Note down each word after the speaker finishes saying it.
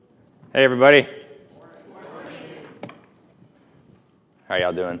Hey, everybody. How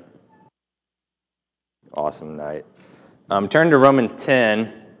y'all doing? Awesome night. Turn to Romans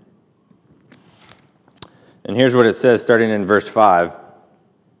 10, and here's what it says starting in verse 5.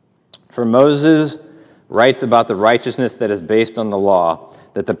 For Moses writes about the righteousness that is based on the law,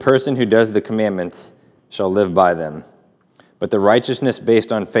 that the person who does the commandments shall live by them. But the righteousness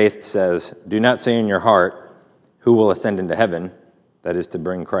based on faith says, do not say in your heart, who will ascend into heaven, that is to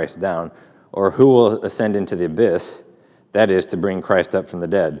bring Christ down, or who will ascend into the abyss, that is to bring Christ up from the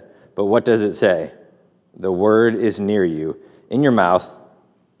dead. But what does it say? The word is near you, in your mouth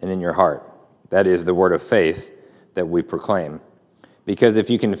and in your heart. That is the word of faith that we proclaim. Because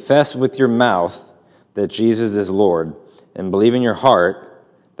if you confess with your mouth that Jesus is Lord, and believe in your heart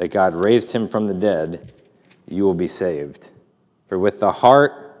that God raised him from the dead, you will be saved. For with the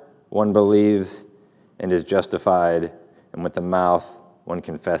heart one believes and is justified, and with the mouth one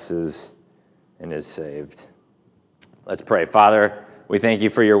confesses and is saved. Let's pray. Father, we thank you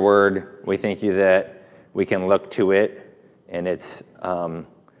for your word. We thank you that we can look to it, and it's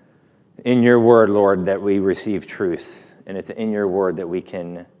in your word, Lord, that we receive truth, and it's in your word that we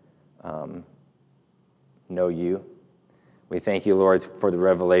can know you. We thank you, Lord, for the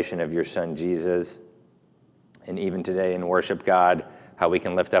revelation of your Son, Jesus, and even today in worship, God, how we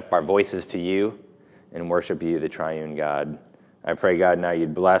can lift up our voices to you and worship you, the triune God. I pray, God, now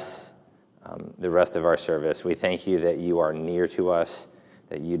you'd bless the rest of our service. We thank you that you are near to us,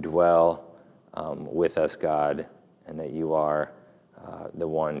 that you dwell with us, God, and that you are the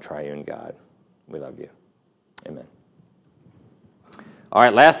one triune God. We love you. Amen. All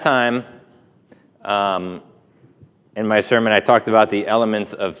right, last time in my sermon, I talked about the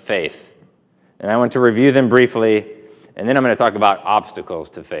elements of faith. And I want to review them briefly, and then I'm going to talk about obstacles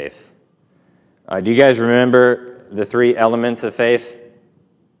to faith. Do you guys remember the three elements of faith?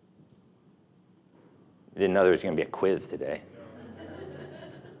 You didn't know there was going to be a quiz today.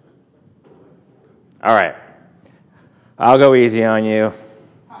 All right. I'll go easy on you,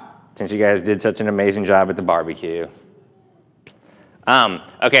 since you guys did such an amazing job at the barbecue.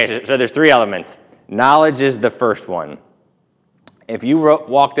 Okay, so there's three elements. Knowledge is the first one. If you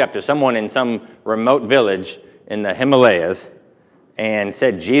walked up to someone in some remote village in the Himalayas and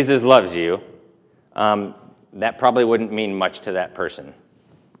said, Jesus loves you, that probably wouldn't mean much to that person.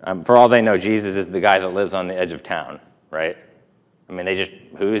 For all they know, Jesus is the guy that lives on the edge of town, right? I mean,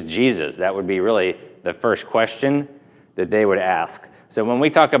 who's Jesus? That would be really the first question that they would ask. So when we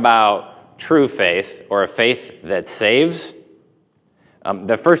talk about true faith, or a faith that saves,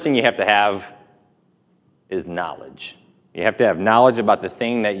 the first thing you have to have is knowledge. You have to have knowledge about the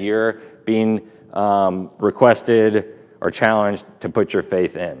thing that you're being requested or challenged to put your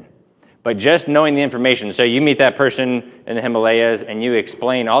faith in. But just knowing the information, so you meet that person in the Himalayas and you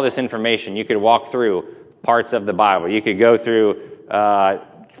explain all this information. You could walk through parts of the Bible. You could go through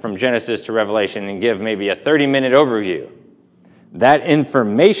from Genesis to Revelation and give maybe a 30-minute overview. That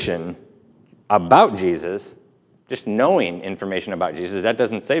information about Jesus, just knowing information about Jesus, that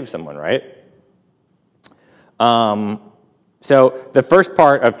doesn't save someone, right? So the first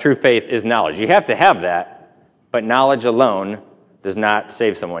part of true faith is knowledge. You have to have that, but knowledge alone does not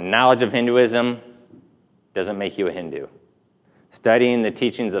save someone. Knowledge of Hinduism doesn't make you a Hindu. Studying the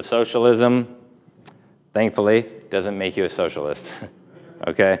teachings of socialism, thankfully, doesn't make you a socialist,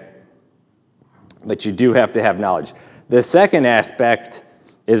 okay? But you do have to have knowledge. The second aspect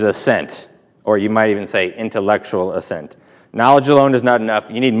is assent, or you might even say intellectual assent. Knowledge alone is not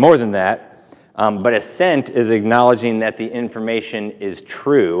enough. You need more than that. But assent is acknowledging that the information is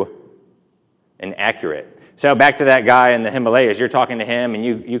true and accurate. So back to that guy in the Himalayas, you're talking to him, and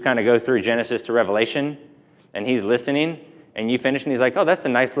you kind of go through Genesis to Revelation, and he's listening, and you finish, and he's like, oh, that's a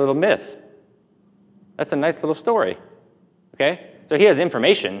nice little myth. That's a nice little story. Okay? So he has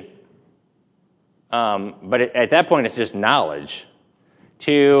information, but at that point, it's just knowledge.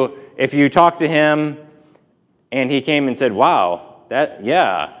 If you talk to him, and he came and said, wow,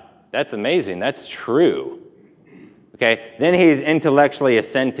 that's amazing. That's true. Okay? Then he's intellectually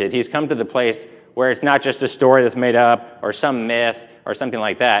assented. He's come to the place where it's not just a story that's made up or some myth or something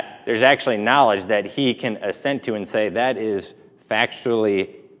like that. There's actually knowledge that he can assent to and say that is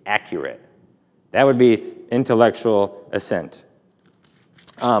factually accurate. That would be intellectual assent.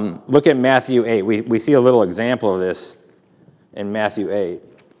 Look at Matthew 8. We see a little example of this in Matthew 8.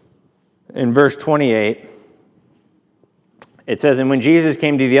 In verse 28, it says, and when Jesus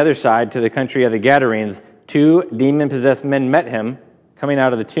came to the other side, to the country of the Gadarenes, 2 demon-possessed men met him, coming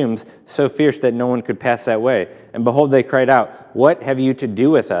out of the tombs, so fierce that no one could pass that way. And behold, they cried out, what have you to do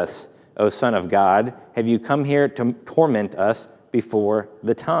with us, O Son of God? Have you come here to torment us before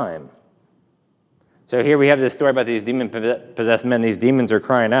the time? So here we have this story about these demon-possessed men. These demons are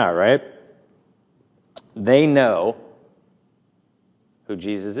crying out, right? They know who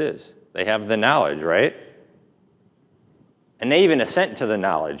Jesus is. They have the knowledge, right? And they even assent to the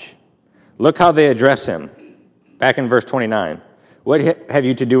knowledge. Look how they address him. Back in verse 29. What have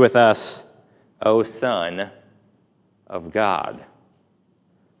you to do with us, O Son of God?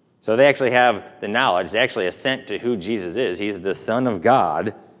 So they actually have the knowledge. They actually assent to who Jesus is. He's the Son of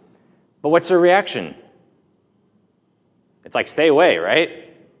God. But what's their reaction? It's like, stay away, right?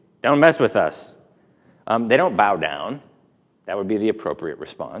 Don't mess with us. They don't bow down. That would be the appropriate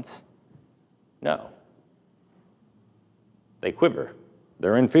response. No. They quiver.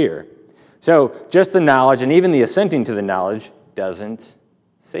 They're in fear. So just the knowledge and even the assenting to the knowledge doesn't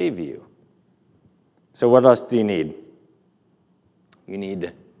save you. So what else do you need? You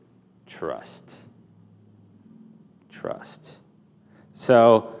need trust. Trust.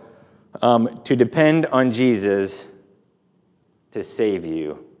 So to depend on Jesus to save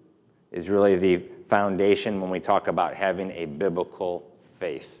you is really the foundation when we talk about having a biblical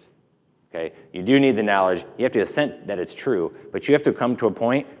faith. Okay? You do need the knowledge. You have to assent that it's true, but you have to come to a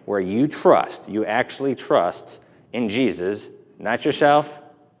point where you actually trust in Jesus, not yourself,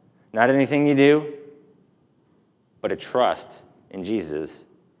 not anything you do, but a trust in Jesus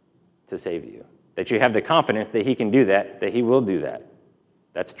to save you. That you have the confidence that he can do that he will do that.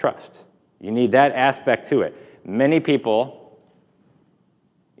 That's trust. You need that aspect to it. Many people,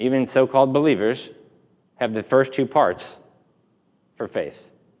 even so-called believers, have the first two parts for faith.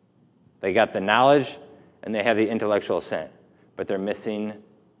 They got the knowledge and they have the intellectual assent, but they're missing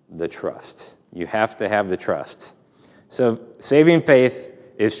the trust. You have to have the trust. So saving faith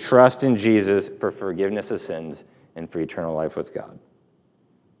is trust in Jesus for forgiveness of sins and for eternal life with God.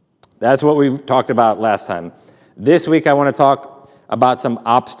 That's what we talked about last time. This week I want to talk about some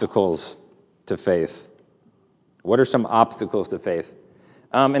obstacles to faith. What are some obstacles to faith?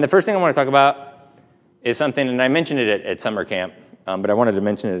 And the first thing I want to talk about is something, and I mentioned it at summer camp, but I wanted to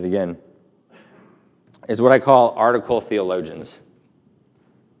mention it again, is what I call article theologians.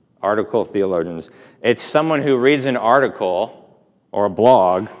 Article theologians. It's someone who reads an article or a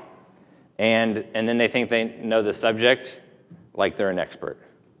blog, and then they think they know the subject like they're an expert.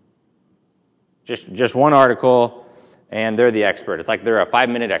 Just one article, and they're the expert. It's like they're a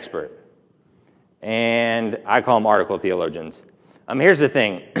 5-minute expert. And I call them article theologians. Here's the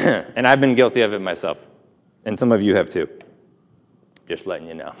thing, and I've been guilty of it myself, and some of you have too. Just letting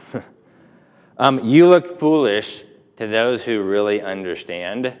you know. You look foolish to those who really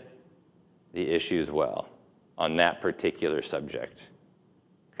understand the issues well on that particular subject.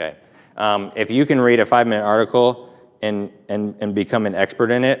 Okay? If you can read a 5-minute article and become an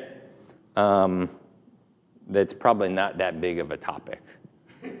expert in it, that's probably not that big of a topic.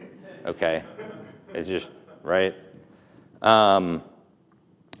 Okay? It's just, right? And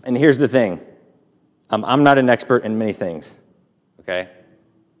here's the thing. I'm not an expert in many things. Okay?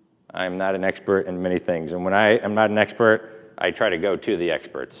 I'm not an expert in many things. And when I am not an expert, I try to go to the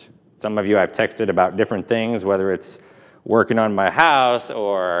experts. Some of you I've texted about different things, whether it's working on my house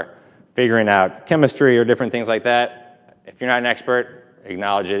or figuring out chemistry or different things like that. If you're not an expert,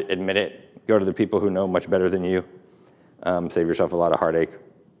 acknowledge it, admit it, go to the people who know much better than you. Save yourself a lot of heartache.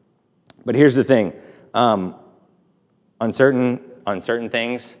 But here's the thing. On certain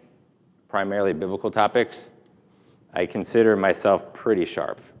things, primarily biblical topics, I consider myself pretty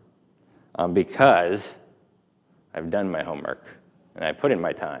sharp. Because I've done my homework, and I put in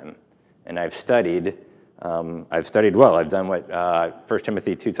my time, and I've studied well. I've done what 1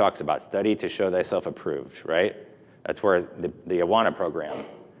 Timothy 2 talks about, study to show thyself approved, right? That's where the Awana program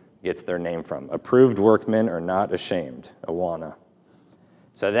gets their name from. Approved workmen are not ashamed, Awana.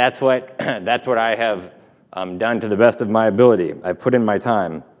 So that's what I have done to the best of my ability. I've put in my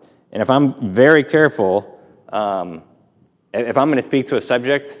time. And if I'm very careful, if I'm going to speak to a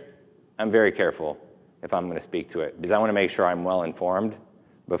subject, I'm very careful if I'm going to speak to it, because I want to make sure I'm well informed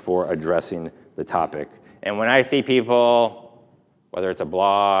before addressing the topic. And when I see people, whether it's a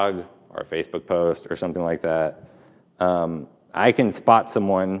blog or a Facebook post or something like that, I can spot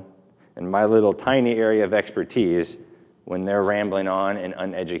someone in my little tiny area of expertise when they're rambling on and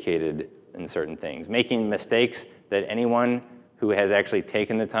uneducated in certain things, making mistakes that anyone who has actually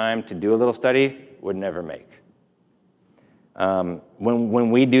taken the time to do a little study would never make.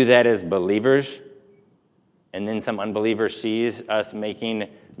 When we do that as believers, and then some unbeliever sees us making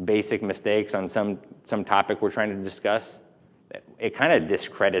basic mistakes on some topic we're trying to discuss, it kind of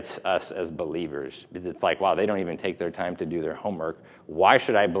discredits us as believers. Because it's like, wow, they don't even take their time to do their homework. Why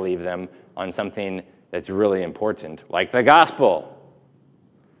should I believe them on something that's really important, like the gospel?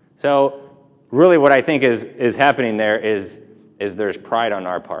 So really what I think is happening there is there's pride on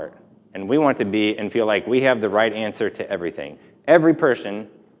our part. And we want to be and feel like we have the right answer to everything. Every person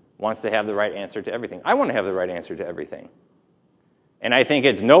wants to have the right answer to everything. I want to have the right answer to everything. And I think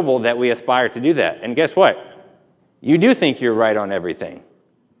it's noble that we aspire to do that. And guess what? You do think you're right on everything.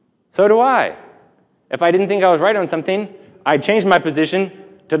 So do I. If I didn't think I was right on something, I'd change my position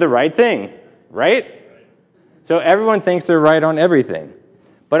to the right thing, right? So everyone thinks they're right on everything.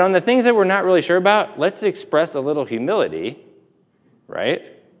 But on the things that we're not really sure about, let's express a little humility, right?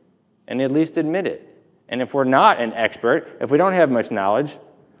 And at least admit it. And if we're not an expert, if we don't have much knowledge,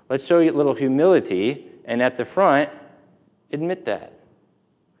 let's show you a little humility, and at the front, admit that,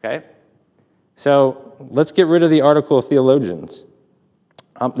 okay? So let's get rid of the article of theologians.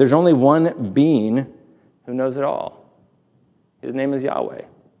 There's only one being who knows it all. His name is Yahweh,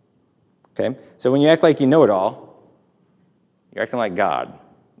 okay? So when you act like you know it all, you're acting like God,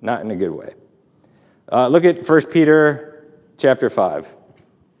 not in a good way. Look at 1 Peter chapter 5.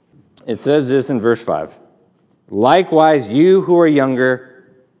 It says this in verse 5. Likewise, you who are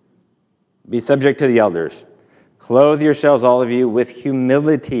younger, be subject to the elders. Clothe yourselves, all of you, with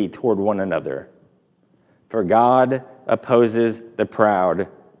humility toward one another. For God opposes the proud,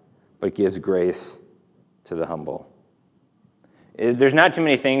 but gives grace to the humble. There's not too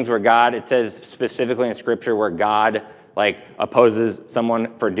many things where God, it says specifically in Scripture, where God opposes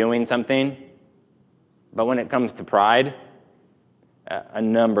someone for doing something. But when it comes to pride, a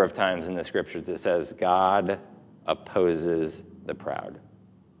number of times in the Scriptures it says God opposes the proud.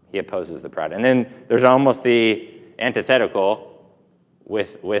 He opposes the proud. And then there's almost the antithetical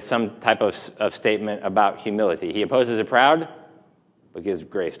with some type of statement about humility. He opposes the proud, but gives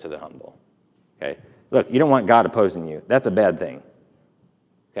grace to the humble. Okay? Look, you don't want God opposing you. That's a bad thing.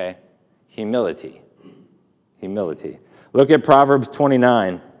 Okay? Humility. Humility. Look at Proverbs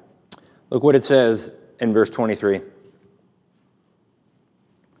 29. Look what it says in verse 23.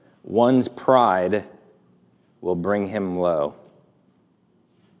 One's pride will bring him low,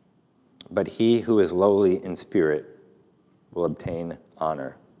 but he who is lowly in spirit will obtain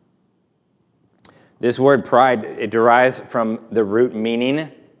honor. This word pride, it derives from the root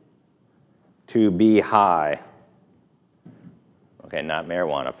meaning to be high. Okay, not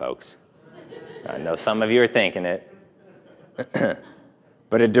marijuana, folks. I know some of you are thinking it.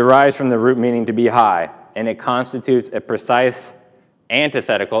 But it derives from the root meaning to be high, and it constitutes a precise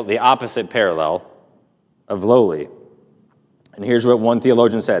antithetical, the opposite parallel of lowly. And here's what one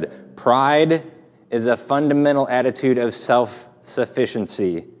theologian said. Pride is a fundamental attitude of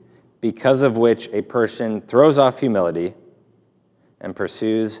self-sufficiency, because of which a person throws off humility and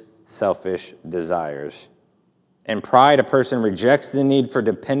pursues selfish desires. In pride, a person rejects the need for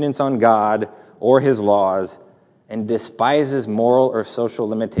dependence on God or his laws and despises moral or social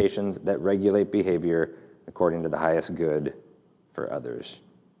limitations that regulate behavior according to the highest good for others.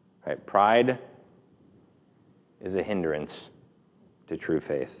 Right? Pride is a hindrance to true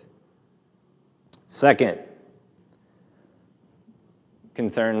faith. Second,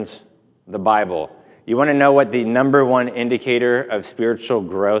 concerns the Bible. You want to know what the number one indicator of spiritual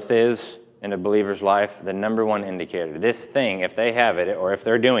growth is in a believer's life? The number one indicator. This thing, if they have it or if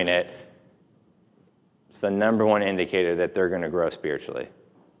they're doing it, it's the number one indicator that they're going to grow spiritually.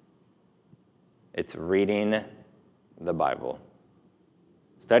 It's reading the Bible.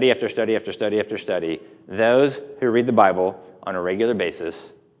 Study after study after study after study. Those who read the Bible on a regular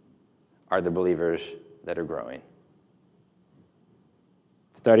basis are the believers that are growing.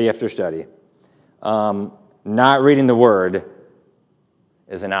 Study after study. Not reading the Word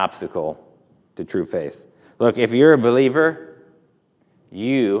is an obstacle to true faith. Look, if you're a believer,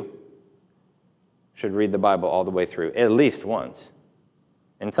 you should read the Bible all the way through, at least once.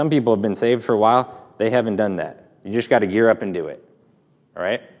 And some people have been saved for a while. They haven't done that. You just got to gear up and do it. All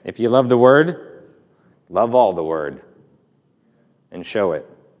right? If you love the Word, love all the Word and show it.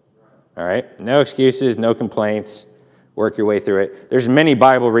 All right? No excuses, no complaints. Work your way through it. There's many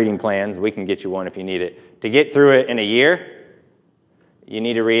Bible reading plans. We can get you one if you need it. To get through it in a year, you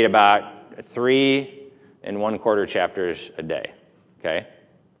need to read about 3 1/4 chapters a day. Okay?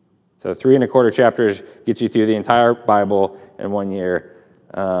 So 3 1/4 chapters gets you through the entire Bible in 1 year.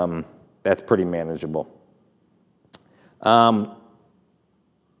 That's pretty manageable. I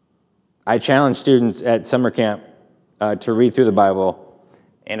challenge students at summer camp to read through the Bible,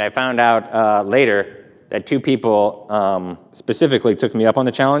 and I found out later that 2 people specifically took me up on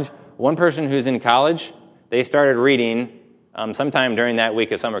the challenge. One person who's in college, they started reading sometime during that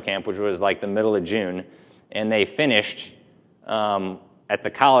week of summer camp, which was like the middle of June, and they finished at the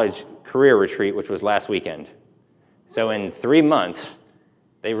college career retreat, which was last weekend. So in 3 months,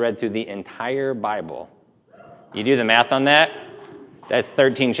 They read through the entire Bible. You do the math on that, that's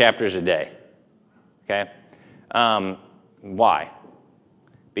 13 chapters a day. Okay? Why?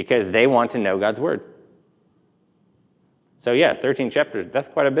 Because they want to know God's Word. So yeah, 13 chapters, that's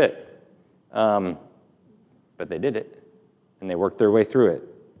quite a bit. But they did it, and they worked their way through it.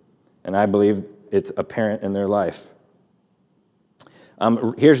 And I believe it's apparent in their life.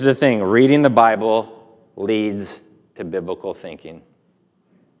 Here's the thing. Reading the Bible leads to biblical thinking.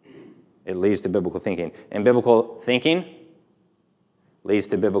 It leads to biblical thinking. And biblical thinking leads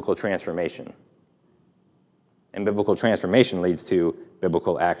to biblical transformation. And biblical transformation leads to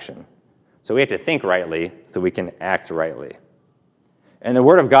biblical action. So we have to think rightly so we can act rightly. And the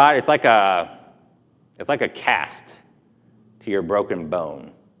Word of God, it's like a cast to your broken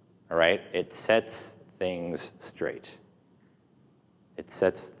bone. All right? It sets things straight. It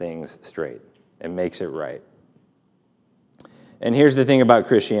sets things straight. It makes it right. And here's the thing about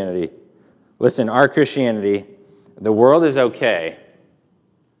Christianity. Listen, our Christianity, the world is okay.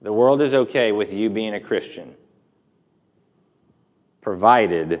 The world is okay with you being a Christian,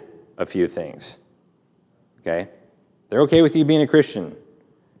 provided a few things. Okay? They're okay with you being a Christian,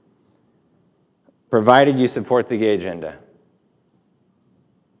 provided you support the gay agenda,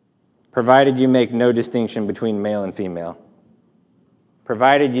 provided you make no distinction between male and female,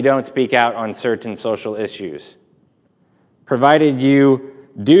 provided you don't speak out on certain social issues, provided you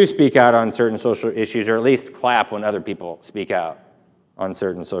do speak out on certain social issues, or at least clap when other people speak out on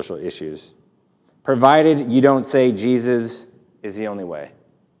certain social issues, provided you don't say Jesus is the only way,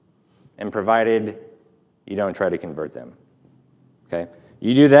 and provided you don't try to convert them. Okay?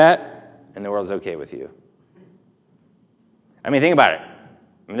 You do that, and the world's okay with you. I mean, think about it.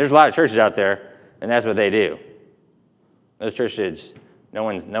 I mean, there's a lot of churches out there, and that's what they do. Those churches, no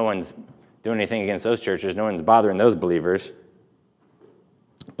one's doing anything against those churches. No one's bothering those believers.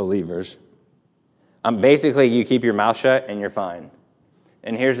 Basically, you keep your mouth shut, and you're fine.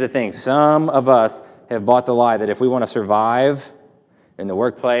 And here's the thing. Some of us have bought the lie that if we want to survive in the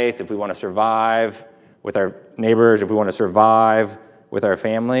workplace, if we want to survive with our neighbors, if we want to survive with our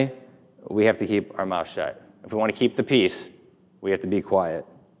family, we have to keep our mouth shut. If we want to keep the peace, we have to be quiet.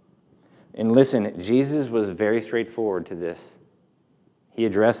 And listen, Jesus was very straightforward to this. He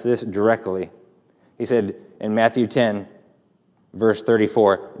addressed this directly. He said in Matthew 10, verse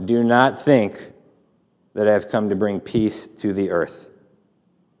 34, "Do not think that I have come to bring peace to the earth.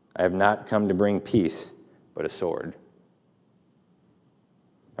 I have not come to bring peace, but a sword."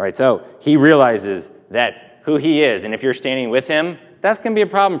 All right, so he realizes that who he is, and if you're standing with him, that's going to be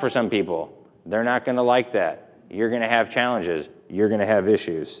a problem for some people. They're not going to like that. You're going to have challenges. You're going to have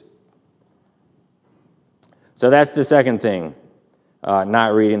issues. So that's the second thing,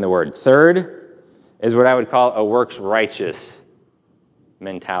 not reading the Word. Third is what I would call a works-righteous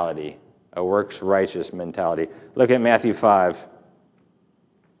mentality. A works-righteous mentality. Look at Matthew 5.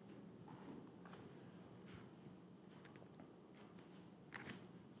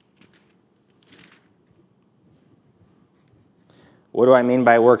 What do I mean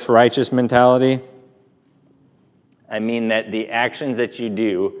by works-righteous mentality? I mean that the actions that you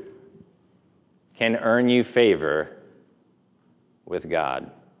do can earn you favor with God.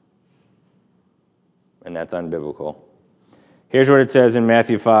 And that's unbiblical. Here's what it says in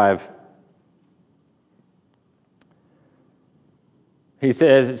Matthew 5. He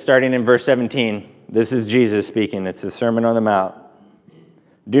says, starting in verse 17, this is Jesus speaking. It's the Sermon on the Mount.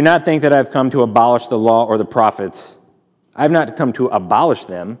 "Do not think that I've come to abolish the law or the prophets. I have not come to abolish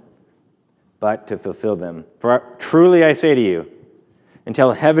them, but to fulfill them. For truly I say to you,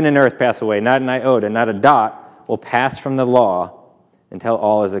 until heaven and earth pass away, not an iota, not a dot will pass from the law until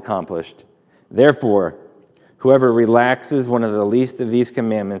all is accomplished. Therefore, whoever relaxes one of the least of these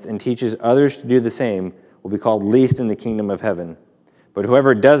commandments and teaches others to do the same will be called least in the kingdom of heaven. But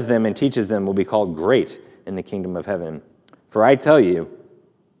whoever does them and teaches them will be called great in the kingdom of heaven. For I tell you,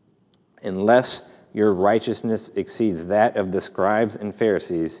 unless your righteousness exceeds that of the scribes and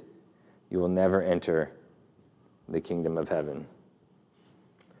Pharisees, you will never enter the kingdom of heaven."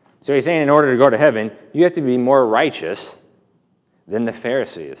 So he's saying in order to go to heaven, you have to be more righteous than the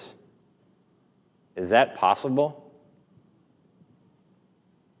Pharisees. Is that possible?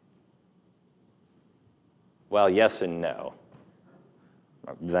 Well, yes and no.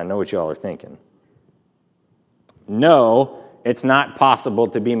 Because I know what y'all are thinking. No, it's not possible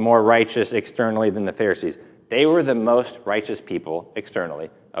to be more righteous externally than the Pharisees. They were the most righteous people externally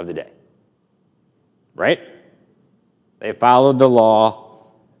of the day. Right? They followed the law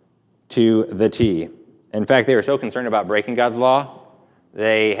to the T. In fact, they were so concerned about breaking God's law,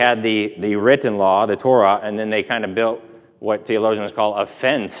 they had the written law, the Torah, and then they kind of built what theologians call a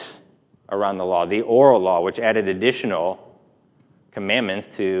fence around the law, the oral law, which added additional commandments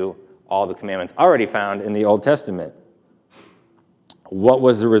to all the commandments already found in the Old Testament. What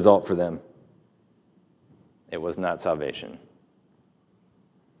was the result for them? It was not salvation.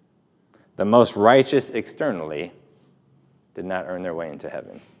 The most righteous externally did not earn their way into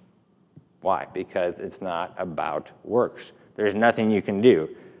heaven. Why? Because it's not about works. There's nothing you can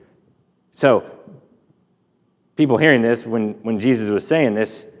do. So, people hearing this, when Jesus was saying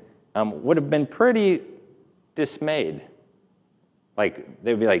this, would have been pretty dismayed. Like,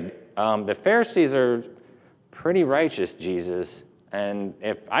 they'd be like, the Pharisees are pretty righteous, Jesus, and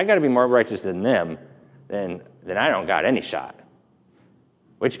if I got to be more righteous than them, then I don't got any shot.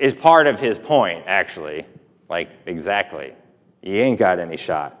 Which is part of his point, actually. Like, exactly. You ain't got any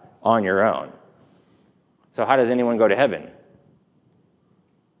shot on your own. So how does anyone go to heaven?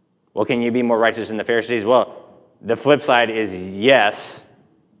 Well, can you be more righteous than the Pharisees? Well, the flip side is yes,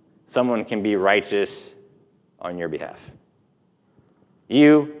 someone can be righteous on your behalf.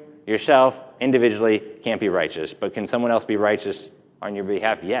 You, yourself, individually can't be righteous, but can someone else be righteous on your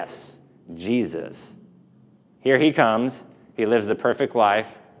behalf? Yes, Jesus. Here he comes. He lives the perfect life,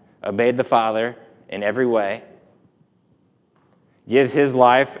 obeyed the Father in every way, gives his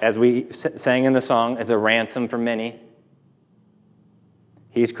life, as we sang in the song, as a ransom for many.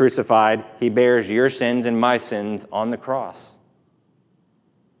 He's crucified. He bears your sins and my sins on the cross.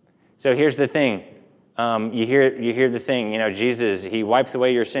 So here's the thing. You hear the thing, Jesus, he wipes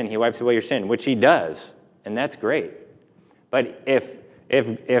away your sin. He wipes away your sin, which he does, and that's great. But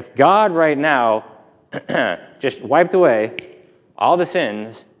if God right now just wiped away all the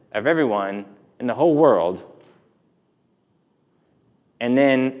sins of everyone in the whole world, and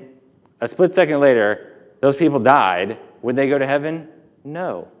then a split second later, those people died, would they go to heaven?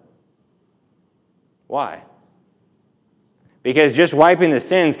 No. Why? Because just wiping the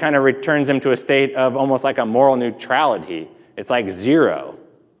sins kind of returns them to a state of almost like a moral neutrality. It's like zero,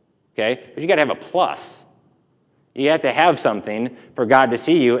 okay? But you got to have a plus. You have to have something for God to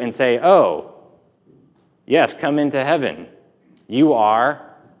see you and say, oh, yes, come into heaven. You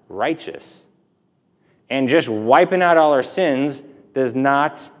are righteous. And just wiping out all our sins does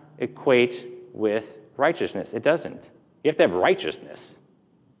not equate with righteousness. It doesn't. You have to have righteousness.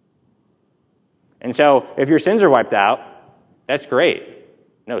 And so if your sins are wiped out, that's great.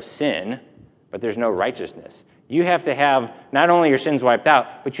 No sin, but there's no righteousness. You have to have not only your sins wiped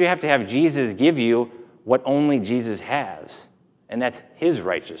out, but you have to have Jesus give you what only Jesus has, and that's his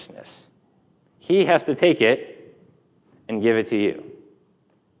righteousness. He has to take it and give it to you.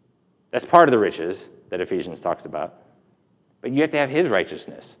 That's part of the riches that Ephesians talks about. But you have to have his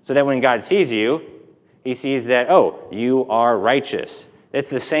righteousness, so that when God sees you, he sees that, oh, you are righteous. It's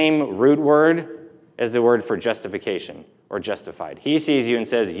the same root word as the word for justification or justified. He sees you and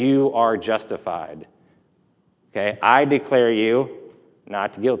says, you are justified. Okay? I declare you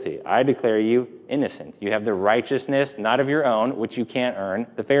not guilty. I declare you innocent. You have the righteousness, not of your own, which you can't earn.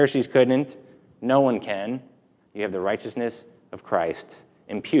 The Pharisees couldn't. No one can. You have the righteousness of Christ,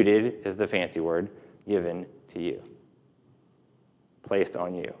 imputed is the fancy word, given to you, placed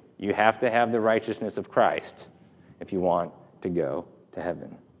on you. You have to have the righteousness of Christ if you want to go to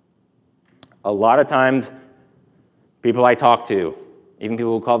heaven. A lot of times, people I talk to, even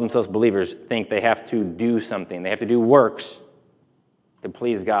people who call themselves believers, think they have to do something. They have to do works to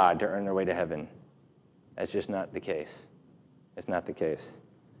please God to earn their way to heaven. That's just not the case. It's not the case.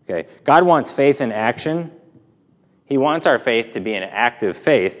 Okay? God wants faith in action. He wants our faith to be an active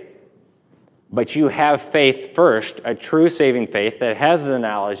faith. But you have faith first, a true saving faith that has the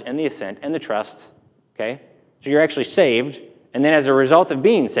knowledge and the assent and the trust. Okay? So you're actually saved. And then as a result of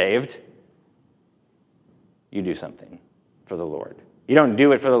being saved, you do something for the Lord. You don't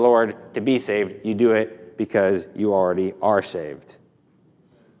do it for the Lord to be saved. You do it because you already are saved.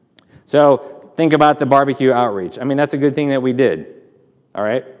 So think about the barbecue outreach. I mean, that's a good thing that we did. All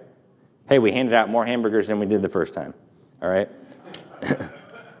right? Hey, we handed out more hamburgers than we did the first time. All right?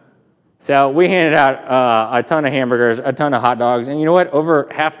 So we handed out a ton of hamburgers, a ton of hot dogs. And you know what? Over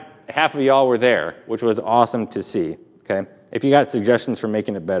half of y'all were there, which was awesome to see. Okay? If you got suggestions for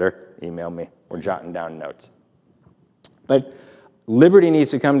making it better, email me. We're jotting down notes. But Liberty needs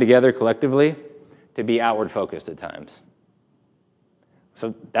to come together collectively to be outward focused at times.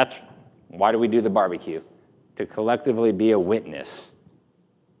 So that's why do we do the barbecue? To collectively be a witness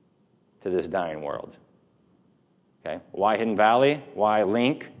to this dying world. Okay? Why Hidden Valley? Why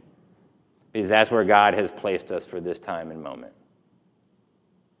Link? Because that's where God has placed us for this time and moment.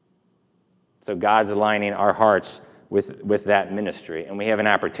 So God's aligning our hearts with that ministry, and we have an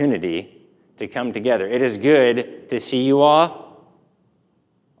opportunity to come together. It is good to see you all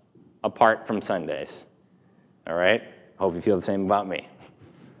apart from Sundays. All right? Hope you feel the same about me.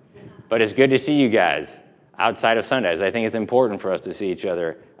 But it's good to see you guys outside of Sundays. I think it's important for us to see each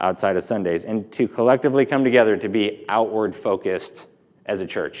other outside of Sundays and to collectively come together to be outward focused as a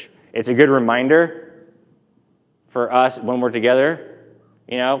church. It's a good reminder for us when we're together.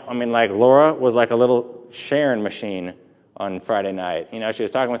 You know, I mean, like Laura was like a little sharing machine on Friday night. You know, she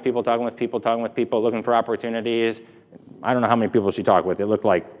was talking with people, looking for opportunities. I don't know how many people she talked with. It looked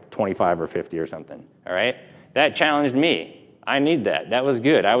like 25 or 50 or something, all right? That challenged me. I need that. That was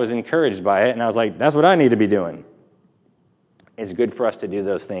good. I was encouraged by it, and I was like, that's what I need to be doing. It's good for us to do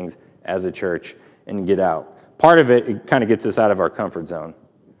those things as a church and get out. Part of it kind of gets us out of our comfort zone.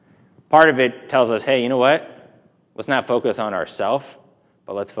 Part of it tells us, hey, you know what? Let's not focus on ourselves,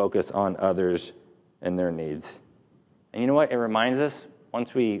 but let's focus on others and their needs. And you know what? It reminds us,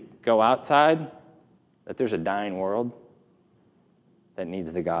 once we go outside, that there's a dying world that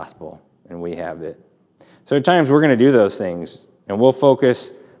needs the gospel, and we have it. So at times we're going to do those things, and we'll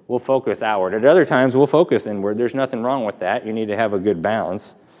focus outward. At other times we'll focus inward. There's nothing wrong with that. You need to have a good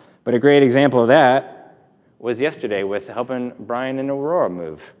balance. But a great example of that was yesterday with helping Brian and Aurora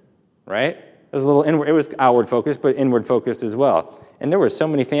move, right? It was a little inward. It was outward focused, but inward focused as well. And there were so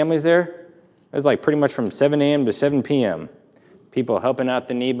many families there. It was like pretty much from 7 a.m. to 7 p.m. People helping out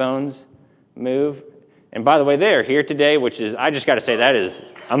the knee bones move. And by the way, they're here today, which is, I just got to say, that is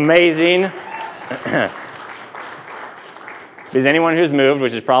amazing. Because anyone who's moved,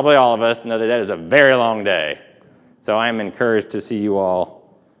 which is probably all of us, know that that is a very long day. So I am encouraged to see you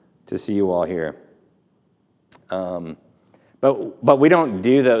all here. But we don't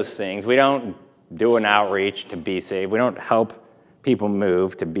do those things. We don't do an outreach to be saved. We don't help people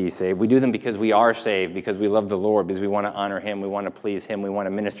move to be saved. We do them because we are saved, because we love the Lord, because we want to honor Him, we want to please Him, we want to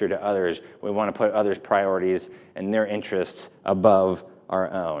minister to others, we want to put others' priorities and their interests above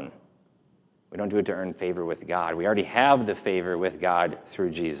our own. We don't do it to earn favor with God. We already have the favor with God through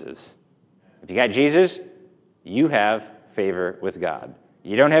Jesus. If you got Jesus, you have favor with God.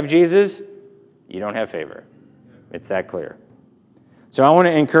 You don't have Jesus, you don't have favor. It's that clear. So I want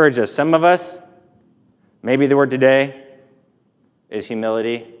to encourage us. Some of us, maybe the word today is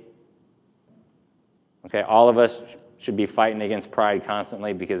humility. Okay, all of us should be fighting against pride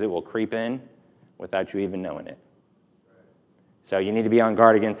constantly because it will creep in without you even knowing it. So you need to be on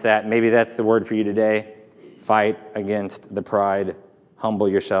guard against that. Maybe that's the word for you today. Fight against the pride. Humble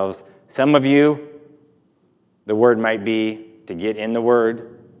yourselves. Some of you, the word might be to get in the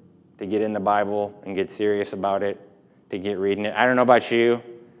Word, to get in the Bible and get serious about it, to get reading it. I don't know about you,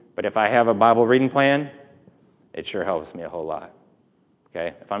 but if I have a Bible reading plan, it sure helps me a whole lot.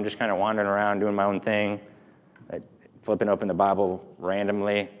 Okay? If I'm just kind of wandering around doing my own thing, flipping open the Bible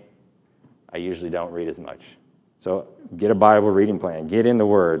randomly, I usually don't read as much. So get a Bible reading plan. Get in the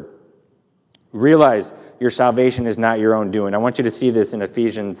Word. Realize your salvation is not your own doing. I want you to see this in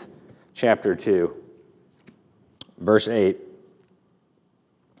Ephesians chapter 2, verse 8.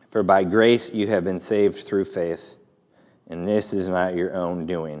 For by grace you have been saved through faith, and this is not your own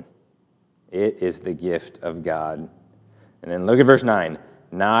doing. It is the gift of God. And then look at verse 9.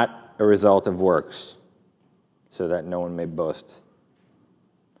 Not a result of works, so that no one may boast.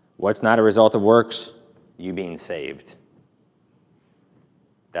 What's not a result of works? You being saved.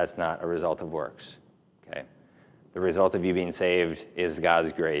 That's not a result of works. Okay? The result of you being saved is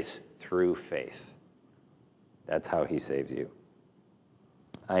God's grace through faith. That's how He saves you.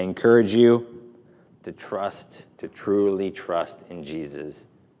 I encourage you to trust, to truly trust in Jesus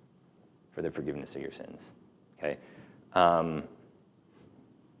for the forgiveness of your sins. Okay?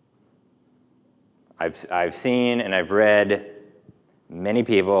 I've seen and I've read many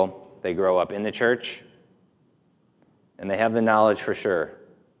people, they grow up in the church, and they have the knowledge for sure.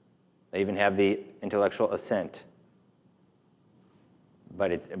 They even have the intellectual assent.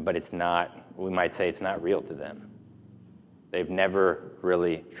 But it's not, we might say it's not real to them. They've never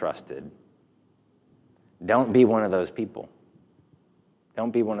really trusted. Don't be one of those people.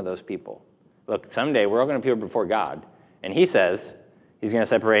 Don't be one of those people. Look, someday we're all going to appear before God, and He says He's going to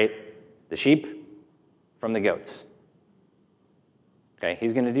separate the sheep from the goats. Okay,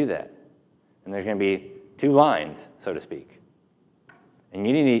 He's going to do that. And there's going to be two lines, so to speak. And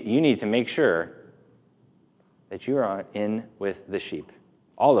you need to make sure that you are in with the sheep.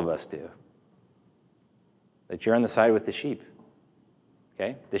 All of us do. That you're on the side with the sheep.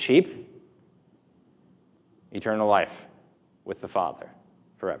 Okay? The sheep, eternal life with the Father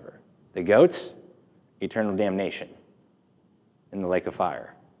forever. The goats, eternal damnation in the lake of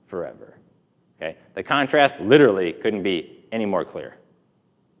fire forever. Okay? The contrast literally couldn't be any more clear.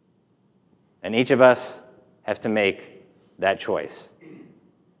 And each of us have to make that choice.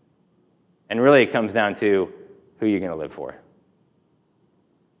 And really, it comes down to who you're going to live for.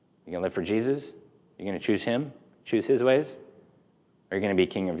 You're going to live for Jesus? You're going to choose him, choose his ways? Or are you going to be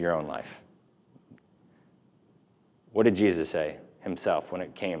king of your own life? What did Jesus say himself when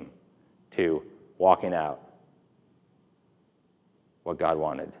it came to walking out what God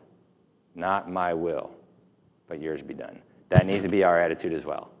wanted? Not my will, but yours be done. That needs to be our attitude as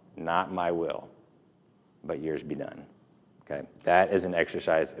well. Not my will, but yours be done. Okay? That is an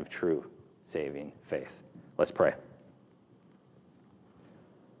exercise of true saving faith. Let's pray.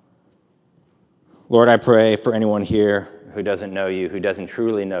 Lord, I pray for anyone here who doesn't know you, who doesn't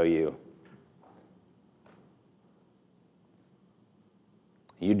truly know you.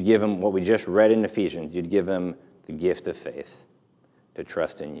 You'd give them what we just read in Ephesians. You'd give them the gift of faith to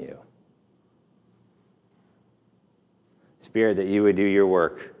trust in you. Spirit, that you would do your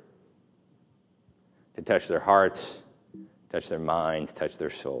work to touch their hearts, touch their minds, touch their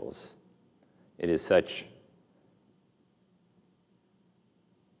souls. It is such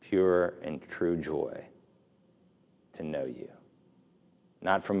pure and true joy to know you,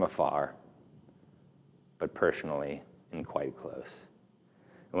 not from afar, but personally and quite close.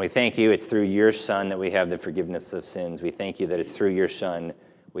 And we thank you, it's through your Son that we have the forgiveness of sins. We thank you that it's through your Son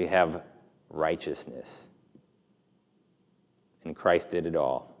we have righteousness. And Christ did it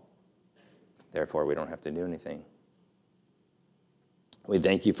all. Therefore, we don't have to do anything. We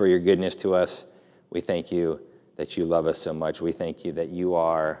thank you for your goodness to us. We thank you that you love us so much. We thank you that you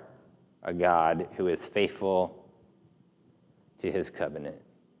are a God who is faithful to his covenant.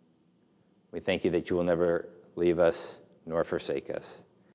 We thank you that you will never leave us nor forsake us.